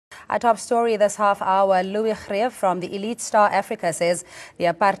Our top story this half hour, Louis Greef from the Elite Star Africa says the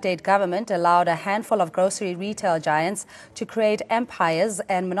apartheid government allowed a handful of grocery retail giants to create empires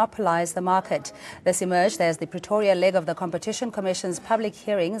and monopolize the market. This emerged as the Pretoria leg of the Competition Commission's public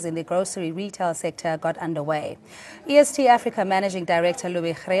hearings in the grocery retail sector got underway. EST Africa Managing Director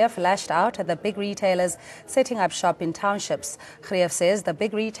Louis Greef lashed out at the big retailers setting up shop in townships. Greef says the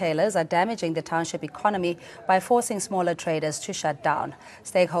big retailers are damaging the township economy by forcing smaller traders to shut down.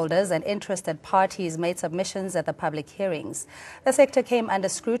 Stakeholders and interested parties made submissions at the public hearings. The sector came under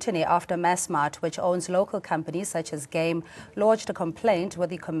scrutiny after Massmart, which owns local companies such as Game, lodged a complaint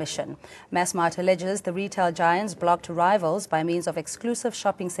with the Commission. Massmart alleges the retail giants blocked rivals by means of exclusive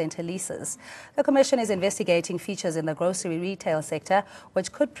shopping centre leases. The Commission is investigating features in the grocery retail sector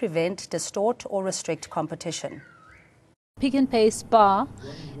which could prevent, distort or restrict competition. Pick n Pay, Spar,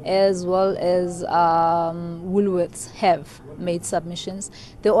 as well as Woolworths have made submissions.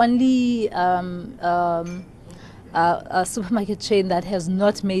 The only supermarket chain that has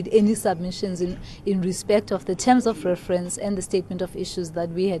not made any submissions in respect of the terms of reference and the statement of issues that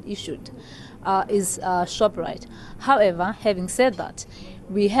we had issued is ShopRite. However, having said that,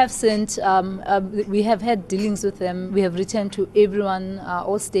 we have sent, we have had dealings with them. We have returned to everyone,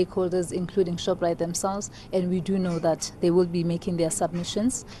 all stakeholders, including ShopRite themselves, and we do know that they will be making their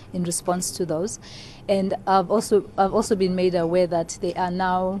submissions in response to those. And I've also been made aware that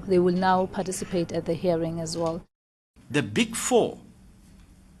they will now participate at the hearing as well. The big four,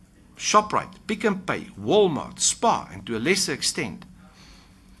 ShopRite, Pick n Pay, Walmart, Spar, and to a lesser extent,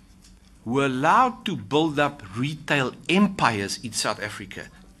 were allowed to build up retail empires in South Africa,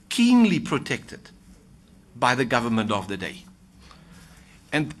 keenly protected by the government of the day.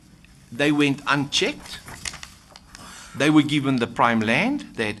 And they went unchecked. They were given the prime land,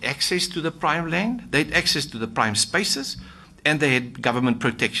 they had access to the prime land, they had access to the prime spaces, and they had government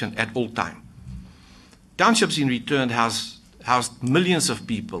protection at all times. Townships in return housed millions of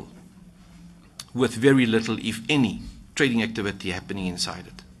people with very little, if any, trading activity happening inside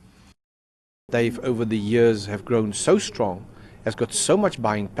it. They've, over the years, have grown so strong, has got so much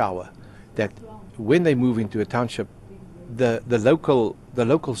buying power, that when they move into a township, the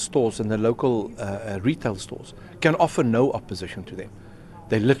local stores and the local retail stores can offer no opposition to them.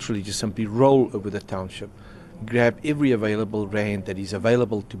 They literally just simply roll over the township, grab every available rand that is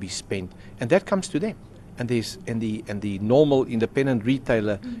available to be spent, and that comes to them. And the normal independent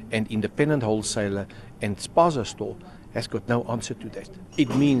retailer and independent wholesaler and spaza store has got no answer to that. It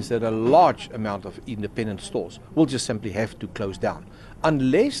means that a large amount of independent stores will just simply have to close down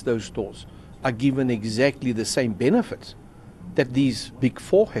unless those stores are given exactly the same benefits that these big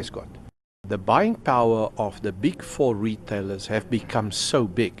four has got. The buying power of the big four retailers have become so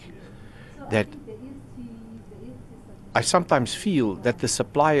big that I sometimes feel that the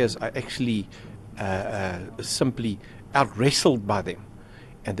suppliers are actually simply out-wrestled by them,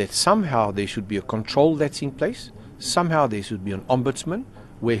 and that somehow there should be a control that's in place. Somehow there should be an ombudsman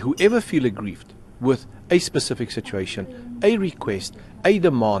where whoever feel aggrieved with a specific situation, a request, a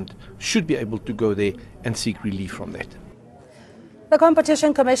demand, should be able to go there and seek relief from that. The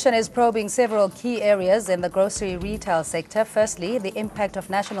Competition Commission is probing several key areas in the grocery retail sector. Firstly, the impact of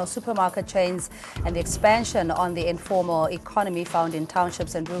national supermarket chains and the expansion on the informal economy found in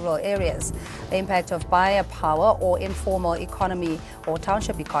townships and rural areas, the impact of buyer power or informal economy or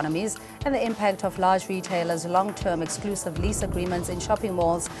township economies, and the impact of large retailers' long-term exclusive lease agreements in shopping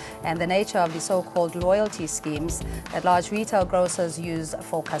malls, and the nature of the so-called loyalty schemes that large retail grocers use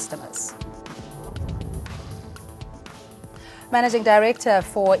for customers. Managing Director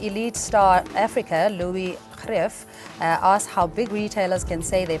for Elite Star Africa, Louis Greef, asked how big retailers can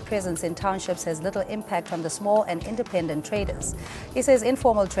say their presence in townships has little impact on the small and independent traders. He says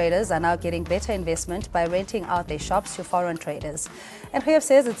informal traders are now getting better investment by renting out their shops to foreign traders. And Greef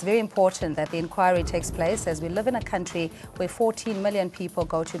says it's very important that the inquiry takes place as we live in a country where 14 million people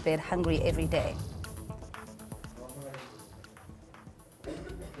go to bed hungry every day.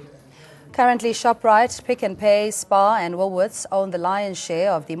 Currently, ShopRite, Pick n Pay, Spar and Woolworths own the lion's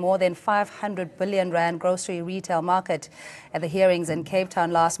share of the more than 500 billion rand grocery retail market. At the hearings in Cape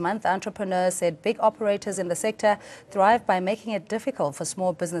Town last month, entrepreneurs said big operators in the sector thrive by making it difficult for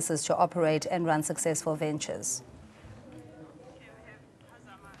small businesses to operate and run successful ventures.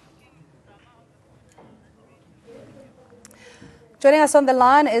 Joining us on the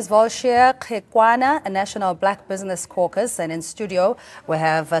line is Volshia Kekwana, a National Black Business Caucus, and in studio we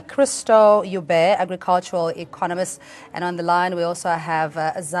have Christo Yube, agricultural economist, and on the line we also have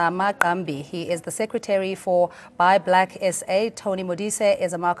Zama Kambi. He is the secretary for Buy Black SA. Tony Modise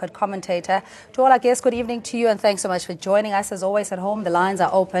is a market commentator. To all our guests, good evening to you, and thanks so much for joining us. As always at home, the lines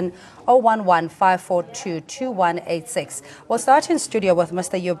are open 011-542-2186. We'll start in studio with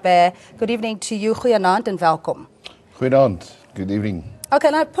Mr. Yube. Good evening to you, goeienaand and welcome. Goeienaand. Good evening. Okay,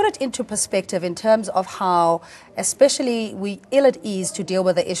 now put it into perspective in terms of how, especially we ill at ease to deal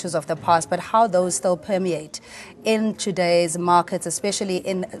with the issues of the past, but how those still permeate in today's markets, especially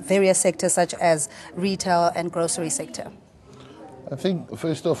in various sectors such as retail and grocery sector. I think,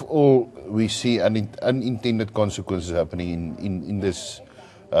 first of all, we see unintended consequences happening in this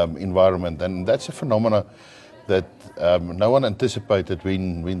environment, and that's a phenomena that no one anticipated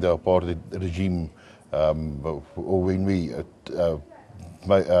when the apartheid regime or when we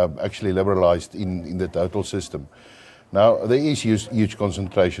actually liberalized in the total system. Now, there is huge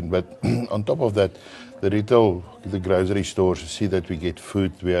concentration, but on top of that, the retail, the grocery stores see that we get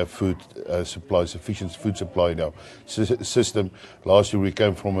food, we have food supply, sufficient food supply in our system. Last year we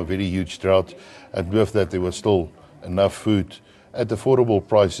came from a very huge drought, and with that there was still enough food at affordable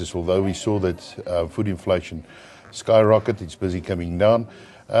prices, although we saw that food inflation skyrocket. It's busy coming down.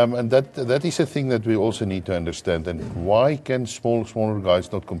 And that is a thing that we also need to understand. And why can smaller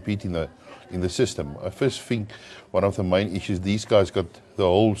guys not compete in the system? I first think one of the main issues, these guys got the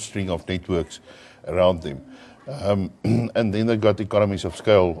whole string of networks around them. And then they got economies of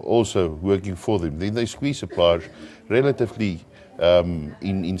scale also working for them. Then they squeeze suppliers relatively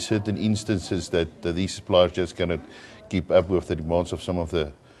in certain instances that these suppliers just cannot keep up with the demands of some of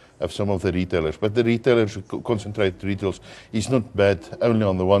the retailers. But the retailers who concentrate retails is not bad only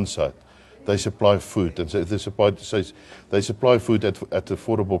on the one side. They supply food, and so they supply food at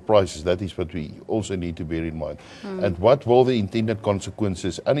affordable prices. That is what we also need to bear in mind. And what will the unintended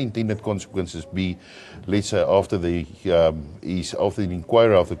consequences be, let's say, after the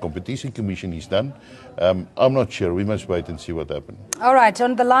inquiry of the Competition Commission is done? I'm not sure. We must wait and see what happens. All right.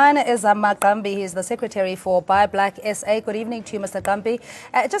 On the line is Kambi. He's the secretary for Buy Black SA. Good evening to you, Mr. Kambi.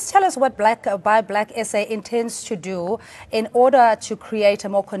 Just tell us what Buy Black SA intends to do in order to create a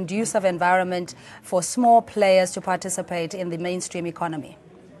more conducive environment for small players to participate in the mainstream economy.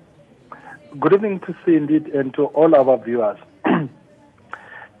 Good evening to see indeed and to all our viewers.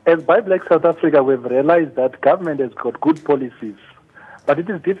 As Buy Black South Africa, we've realized that government has got good policies, but it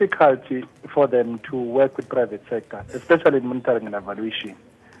is difficult for them to work with private sector, especially in monitoring and evaluation.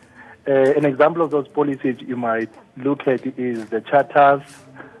 An example of those policies you might look at is the charters,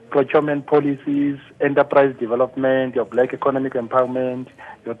 procurement policies, enterprise development, your black economic empowerment,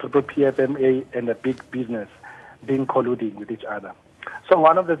 your triple PFMA, and the big business being colluding with each other. So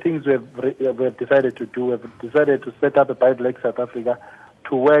one of the things we've decided to do, we've decided to set up a Buy Black South Africa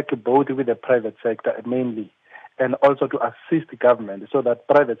to work both with the private sector mainly, and also to assist the government so that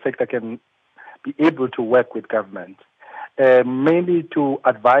private sector can be able to work with government. Mainly to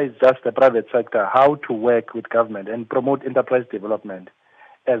advise just the private sector how to work with government and promote enterprise development,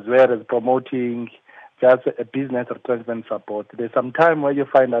 as well as promoting just a business retrenchment support. There's some time where you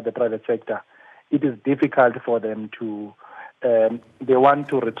find that the private sector, it is difficult for them to, they want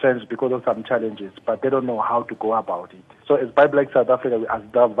to retrench because of some challenges, but they don't know how to go about it. So as Buy Black South Africa, we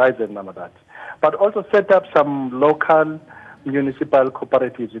advise them on that. But also set up some local municipal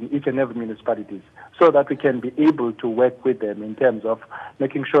cooperatives in each and every municipalities so that we can be able to work with them in terms of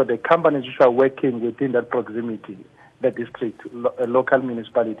making sure the companies which are working within that proximity, the district, local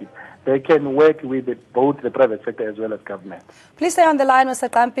municipality, they can work with both the private sector as well as government. Please stay on the line, Mr.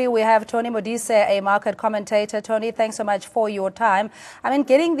 Kambi. We have Tony Modise, a market commentator. Tony, thanks so much for your time. I mean,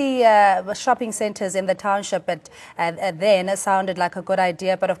 getting the shopping centres in the township then sounded like a good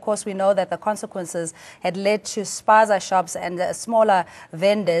idea, but of course we know that the consequences had led to spaza shops and smaller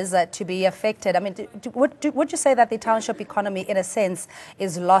vendors to be affected. I mean, would you say that the township economy, in a sense,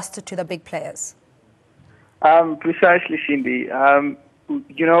 is lost to the big players? Precisely, Cindy.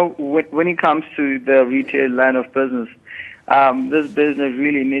 You know, when it comes to the retail line of business, this business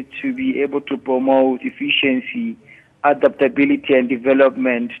really needs to be able to promote efficiency, adaptability, and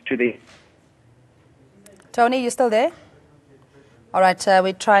development to the... Tony, you still there? All right,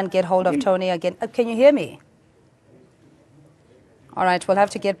 we try and get hold of Tony again. Can you hear me? All right, we'll have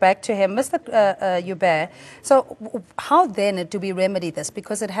to get back to him. Mr. Joubert, so how then do we remedy this?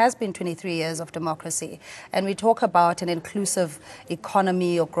 Because it has been 23 years of democracy, and we talk about an inclusive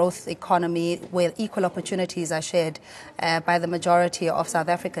economy or growth economy where equal opportunities are shared by the majority of South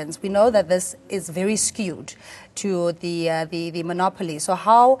Africans. We know that this is very skewed to the monopoly. So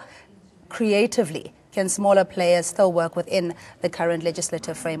how creatively can smaller players still work within the current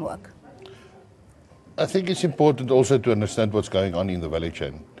legislative framework? I think it's important also to understand what's going on in the value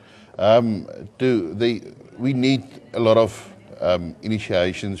chain. We need a lot of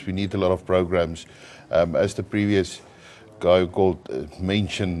initiations, we need a lot of programs. As the previous guy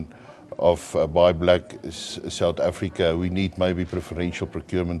mentioned of Buy Black South Africa, we need maybe preferential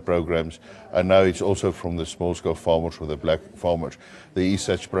procurement programs. I know it's also from the small-scale farmers or the black farmers. There is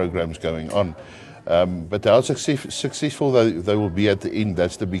such programs going on. But how successful they will be at the end,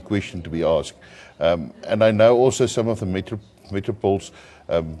 that's the big question to be asked. And I know also some of the metropoles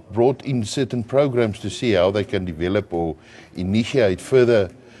brought in certain programs to see how they can develop or initiate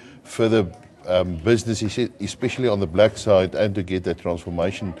further business, especially on the black side, and to get that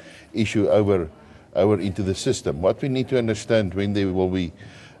transformation issue over into the system. What we need to understand, when there will be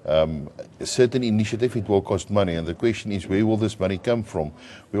a certain initiative, it will cost money, and the question is, where will this money come from?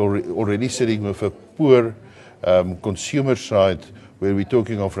 We're already sitting with a poor consumer side, where we're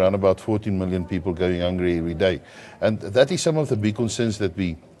talking of around about 14 million people going hungry every day, and that is some of the big concerns that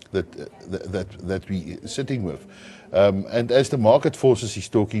we sitting with. And as the market forces is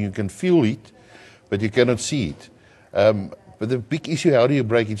talking, you can feel it, but you cannot see it. But the big issue, how do you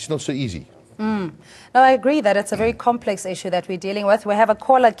break it? It's not so easy. No, I agree that it's a very complex issue that we're dealing with. We have a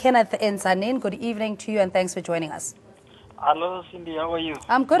caller, Kenneth in Tzaneen. Good evening to you, and thanks for joining us. Hello, Cindy. How are you?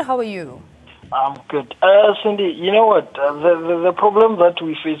 I'm good. How are you? I'm good. Cindy, you know what? The problem that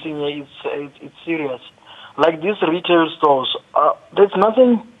we're facing here it's serious. Like these retail stores, there's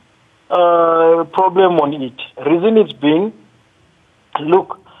nothing problem on it. Reason it's being,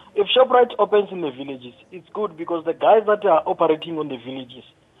 look, if ShopRite opens in the villages, it's good because the guys that are operating on the villages,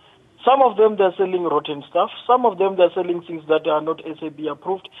 some of them they're selling rotten stuff, some of them they're selling things that are not SAB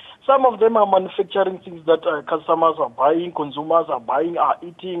approved, some of them are manufacturing things that customers are buying, consumers are buying, are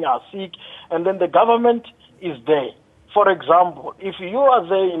eating, are sick, and then the government is there. For example, if you are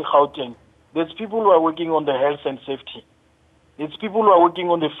there in Gauteng, there's people who are working on the health and safety. There's people who are working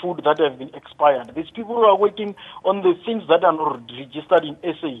on the food that have been expired. There's people who are working on the things that are not registered in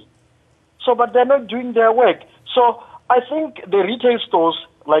SA. So, but they're not doing their work. So I think the retail stores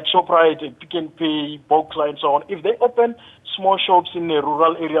like ShopRite, Pick n Pay, Boxer, and so on, if they open small shops in a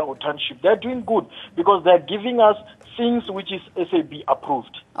rural area or township, they're doing good because they're giving us things which is SAB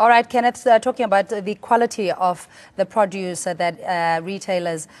approved. All right, Kenneth, talking about the quality of the produce that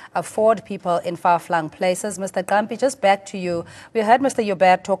retailers afford people in far-flung places. Mr. Gampi, just back to you. We heard Mr.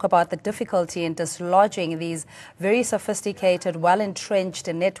 Joubert talk about the difficulty in dislodging these very sophisticated, well-entrenched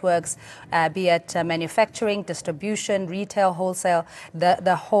networks, be it manufacturing, distribution, retail, wholesale,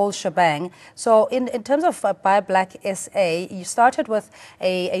 the whole shebang. So in terms of Buy Black SA, you started with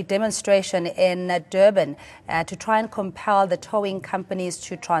a demonstration in Durban to try and compel the towing companies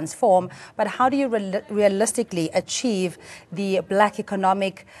to transform, but how do you realistically achieve the black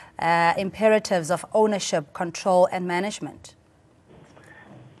economic imperatives of ownership, control and management?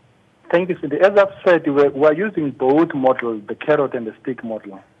 Thank you, Cindy. As I've said, we're using both models, the carrot and the stick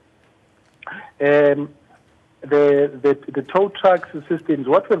model. The tow trucks systems,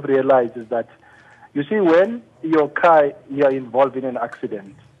 what we've realized is that, you see, when your car, you are involved in an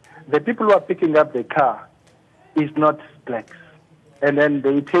accident, the people who are picking up the car is not blacks. And then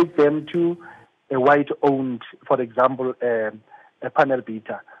they take them to a white-owned, for example, a panel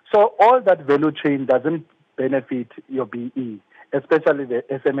beater. So all that value chain doesn't benefit your BE, especially the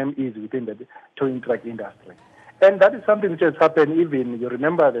SMMEs within the towing truck industry. And that is something which has happened even, you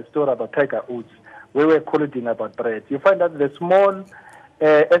remember the story about Tiger Oats, we were quoting about bread. You find that the small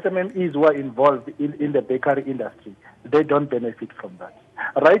SMMEs who are involved in the bakery industry, they don't benefit from that.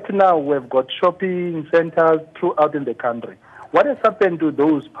 Right now, we've got shopping centers throughout in the country. What has happened to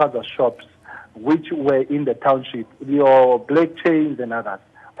those parts of shops which were in the township, your black chains and others?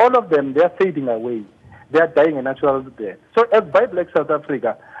 All of them, they are fading away. They are dying a natural death. So as Buy Black South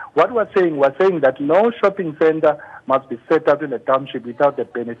Africa, what we're saying that no shopping center must be set up in the township without the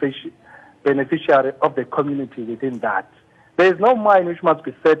beneficiary of the community within that. There is no mine which must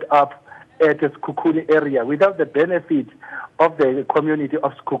be set up at a Sekhukhune area without the benefit of the community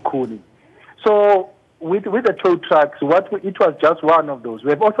of Sekhukhune. So with the tow trucks, it was just one of those.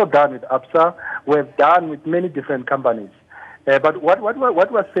 We've also done with ABSA. We've done with many different companies. But what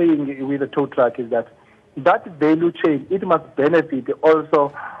we're saying with the tow truck is that that value chain, it must benefit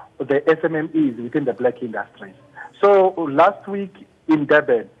also the SMMEs within the black industries. So last week in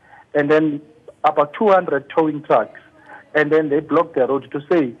Durban, and then about 200 towing trucks, and then they blocked the road to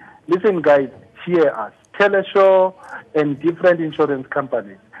say, listen guys, hear us. Teleshow and different insurance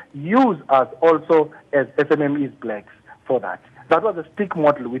companies use us also as SMMEs blacks for that. That was a stick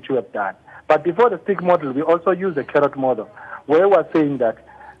model which we have done. But before the stick model, we also use the carrot model, where we're saying that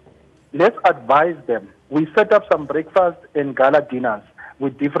let's advise them. We set up some breakfast and gala dinners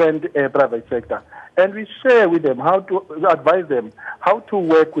with different private sector, and we share with them how to advise them how to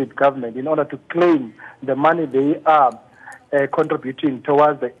work with government in order to claim the money they are contributing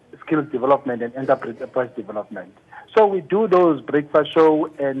towards the skills development and enterprise development. So we do those breakfast show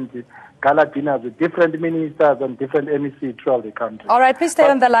and gala dinners with different ministers and different MEC throughout the country. All right, please stay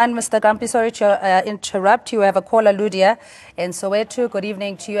on the line, Mr. Gampi. Sorry to interrupt. You have a caller, Ludia in Soweto. Good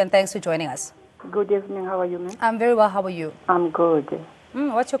evening to you, and thanks for joining us. Good evening. How are you, ma'am? I'm very well. How are you? I'm good.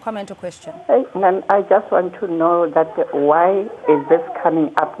 What's your comment or question? Hey, ma'am, I just want to know that why is this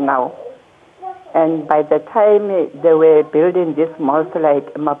coming up now? And by the time they were building these malls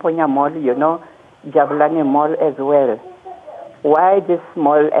like Maponya Mall, you know, Jabulani Mall as well, why this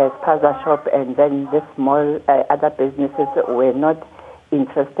mall as Plaza Shop and then this mall, other businesses were not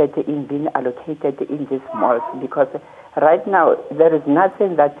interested in being allocated in these malls? Because right now there is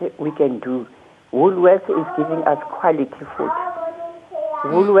nothing that we can do. Woolworths is giving us quality food.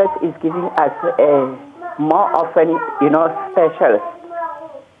 Woolworths is giving us more often, you know, specials.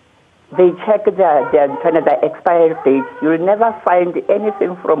 They check the expiry date. You'll never find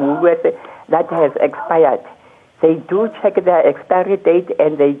anything from Woolworths that has expired. They do check their expiry date,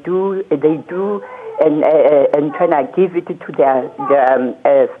 and they do and trying to give it to their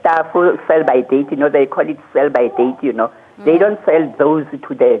staff who sell by date. You know, they call it sell by date. You know, they don't sell those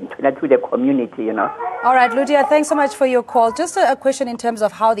to the community. You know. All right, Ludia, thanks so much for your call. Just a question in terms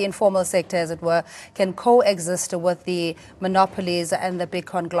of how the informal sector, as it were, can coexist with the monopolies and the big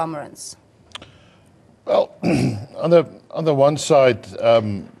conglomerates. Well, on the one side,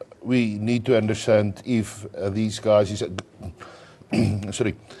 we need to understand if these guys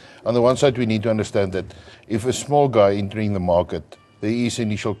sorry. On the one side, we need to understand that if a small guy entering the market, there is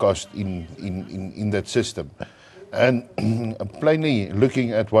initial cost in that system. And plainly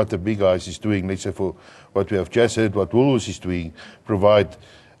looking at what the big guys is doing, let's say for what we have just heard, what Woolworths is doing, provide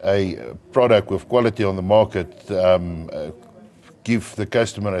a product with quality on the market, give the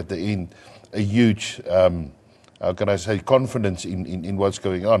customer at the end a huge, how can I say, confidence in what's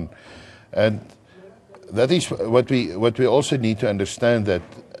going on. And that is what we also need to understand, that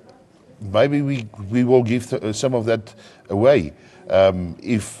maybe we will give some of that away.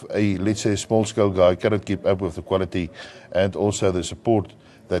 If let's say a small-scale guy cannot keep up with the quality and also the support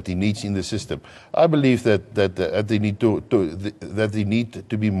that he needs in the system, I believe that they need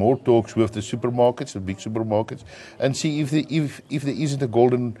to be more talks with the supermarkets, the big supermarkets, and see if there isn't a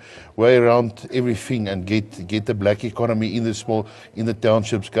golden way around everything and get the black economy in the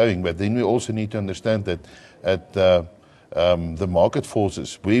townships going. But then we also need to understand that at the market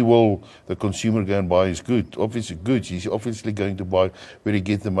forces, the consumer go and buy his goods. Obviously, he's obviously going to buy where he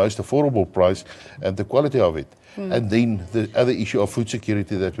gets the most affordable price and the quality of it. And then the other issue of food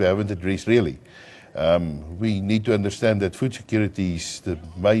security that we haven't addressed really. We need to understand that food security is the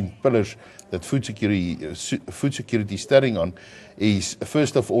main pillars that food security is standing on. Is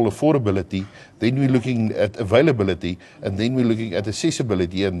first of all affordability, then we're looking at availability, and then we're looking at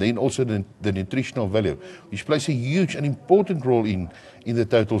accessibility, and then also the nutritional value, which plays a huge and important role in the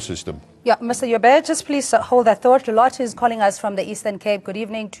total system. Yeah, Mr. Yobe, just please hold that thought. Lot is calling us from the Eastern Cape. Good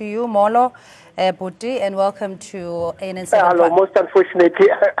evening to you, Molo Buti, and welcome to ANN7. Hello, most unfortunately,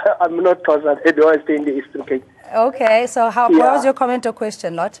 I'm not present. I stay in the Eastern Cape. Okay, so what was your comment or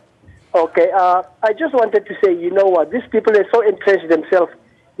question, Lot? Okay, I just wanted to say, you know what, these people are so entrenched themselves,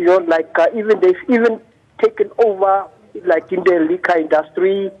 you know, like they've even taken over, like in the liquor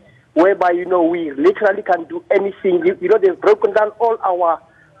industry, whereby, you know, we literally can do anything. You know, they've broken down all our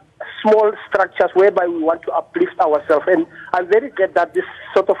small structures whereby we want to uplift ourselves. And I'm very glad that this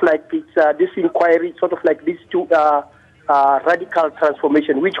sort of like, this inquiry, sort of like these two radical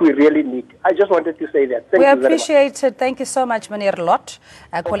transformation, which we really need. I just wanted to say that. Thank you appreciate it. Thank you so much, Munir Lot,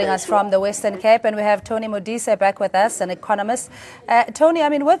 calling us from the Western Cape. And we have Tony Modise back with us, an economist. Tony, I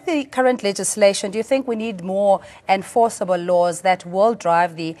mean, with the current legislation, do you think we need more enforceable laws that will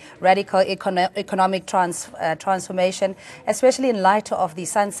drive the radical economic transformation, especially in light of the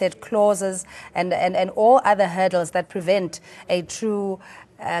sunset clauses and all other hurdles that prevent a true,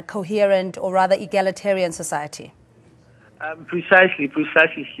 coherent, or rather egalitarian society? Precisely,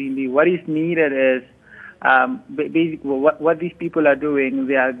 Cindy. What is needed is basically what these people are doing,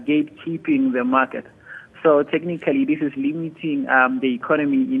 they are gatekeeping the market. So technically, this is limiting the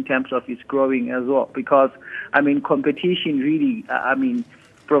economy in terms of its growing as well, because, I mean, competition really,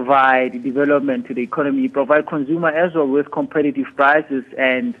 provide development to the economy, provide consumer as well with competitive prices,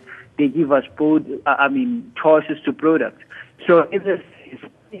 and they give us both, choices to product. So if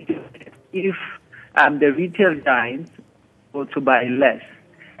the retail giants go to buy less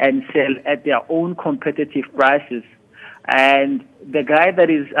and sell at their own competitive prices, and the guy that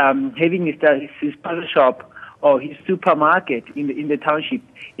is having his puzzle shop or his supermarket in the township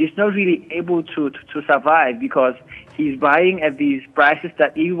is not really able to survive, because he's buying at these prices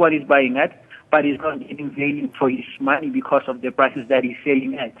that everyone is buying at, but he's not getting value for his money because of the prices that he's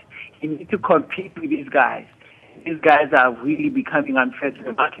selling at. He needs to compete with these guys. These guys are really becoming unfair to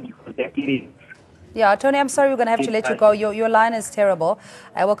the market because they're eating. Yeah, Tony, I'm sorry, we're going to have to let you go. Your line is terrible.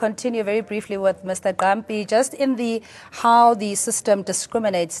 I will continue very briefly with Mr. Gampi, just in how the system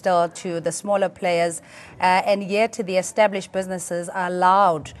discriminates still to the smaller players, and yet the established businesses are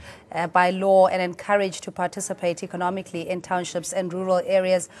allowed by law and encouraged to participate economically in townships and rural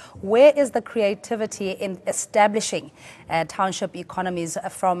areas. Where is the creativity in establishing township economies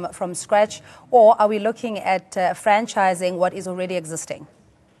from scratch, or are we looking at franchising what is already existing?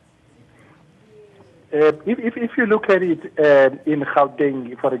 If you look at it in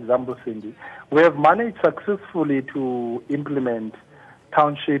Gauteng, for example, Cindy, we have managed successfully to implement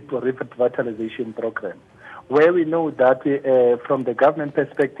township revitalization program, where we know that from the government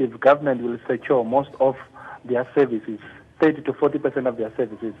perspective, government will secure most of their services, 30 to 40% of their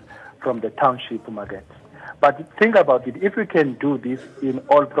services from the township market. But think about it, if we can do this in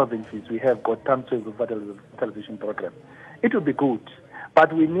all provinces, we have got township revitalization program, it will be good.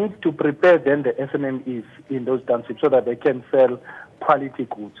 But we need to prepare then the SMMEs in those townships so that they can sell quality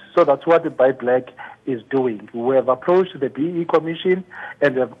goods. So that's what the Buy Black is doing. We have approached the BE Commission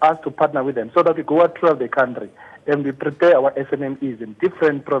and we have asked to partner with them so that we go out throughout the country and we prepare our SMMEs in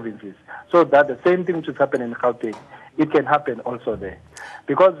different provinces so that the same thing which is happening in Gauteng, it can happen also there.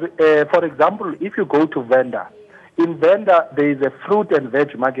 Because, for example, if you go to Venda, in Venda there is a fruit and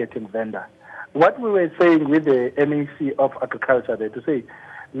veg market in Venda. What we were saying with the MEC of Agriculture there to say,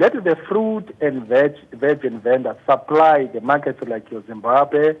 let the fruit and veg and vendors supply the markets like your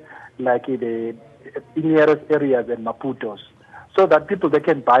Zimbabwe, like the nearest areas and Maputos, so that people, they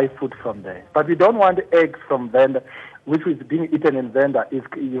can buy food from there. But we don't want eggs from Venda, which is being eaten in Venda, if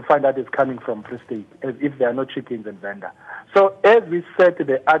you find that it's coming from Free State, as if there are no chickens in Venda. So as we set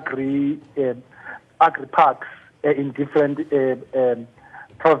the agri parks in different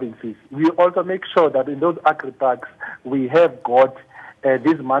provinces, we also make sure that in those agri parks we have got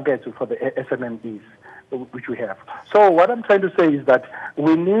these markets for the SMMEs, which we have. So what I'm trying to say is that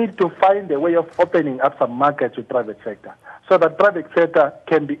we need to find a way of opening up some markets to private sector, so that private sector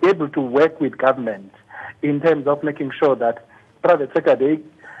can be able to work with government in terms of making sure that private sector,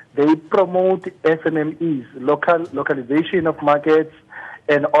 they promote SMMEs, localization of markets,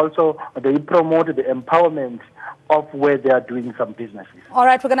 and also they promote the empowerment of where they are doing some businesses. All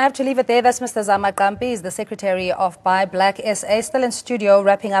right, we're going to have to leave it there. That's Mr. Zama Gampi, he's the Secretary of Buy Black SA. Still in studio,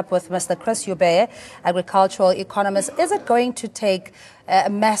 wrapping up with Mr. Chris Ubeye, agricultural economist. Is it going to take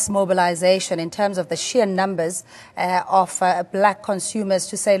mass mobilization in terms of the sheer numbers of black consumers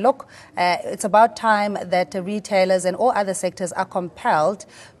to say, look, it's about time that retailers and all other sectors are compelled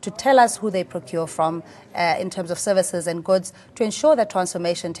to tell us who they procure from in terms of services and goods to ensure that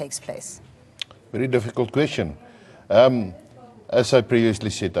transformation takes place? Very difficult question. As I previously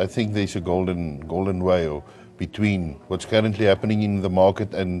said, I think there's a golden way between what's currently happening in the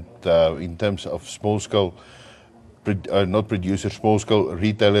market and in terms of small-scale, not producers, small-scale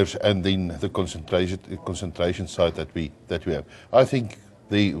retailers, and then the concentration side that we have. I think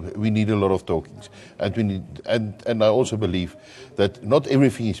we need a lot of talkings, and I also believe that not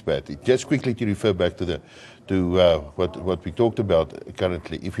everything is bad. Just quickly to refer back to what we talked about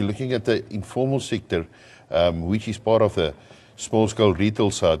currently. If you're looking at the informal sector, which is part of the small-scale retail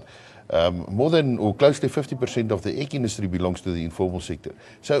side, more than or close to 50% of the egg industry belongs to the informal sector.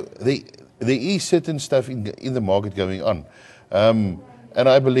 So there is certain stuff in the market going on, and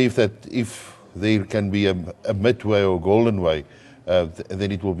I believe that if there can be a midway or golden way,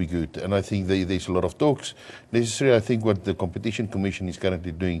 then it will be good. And I think there's a lot of talks necessary. I think what the Competition Commission is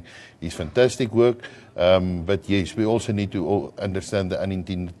currently doing is fantastic work. But yes, we also need to understand the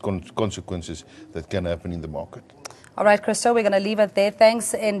unintended consequences that can happen in the market. All right, Christo, we're going to leave it there.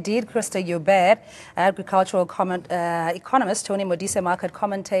 Thanks indeed, Christo Joubert, agricultural economist, Tony Modise, market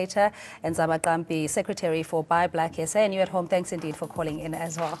commentator, and Zama Kampi, secretary for Buy Black SA. And you at home, thanks indeed for calling in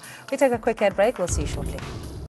as well. We take a quick ad break. We'll see you shortly.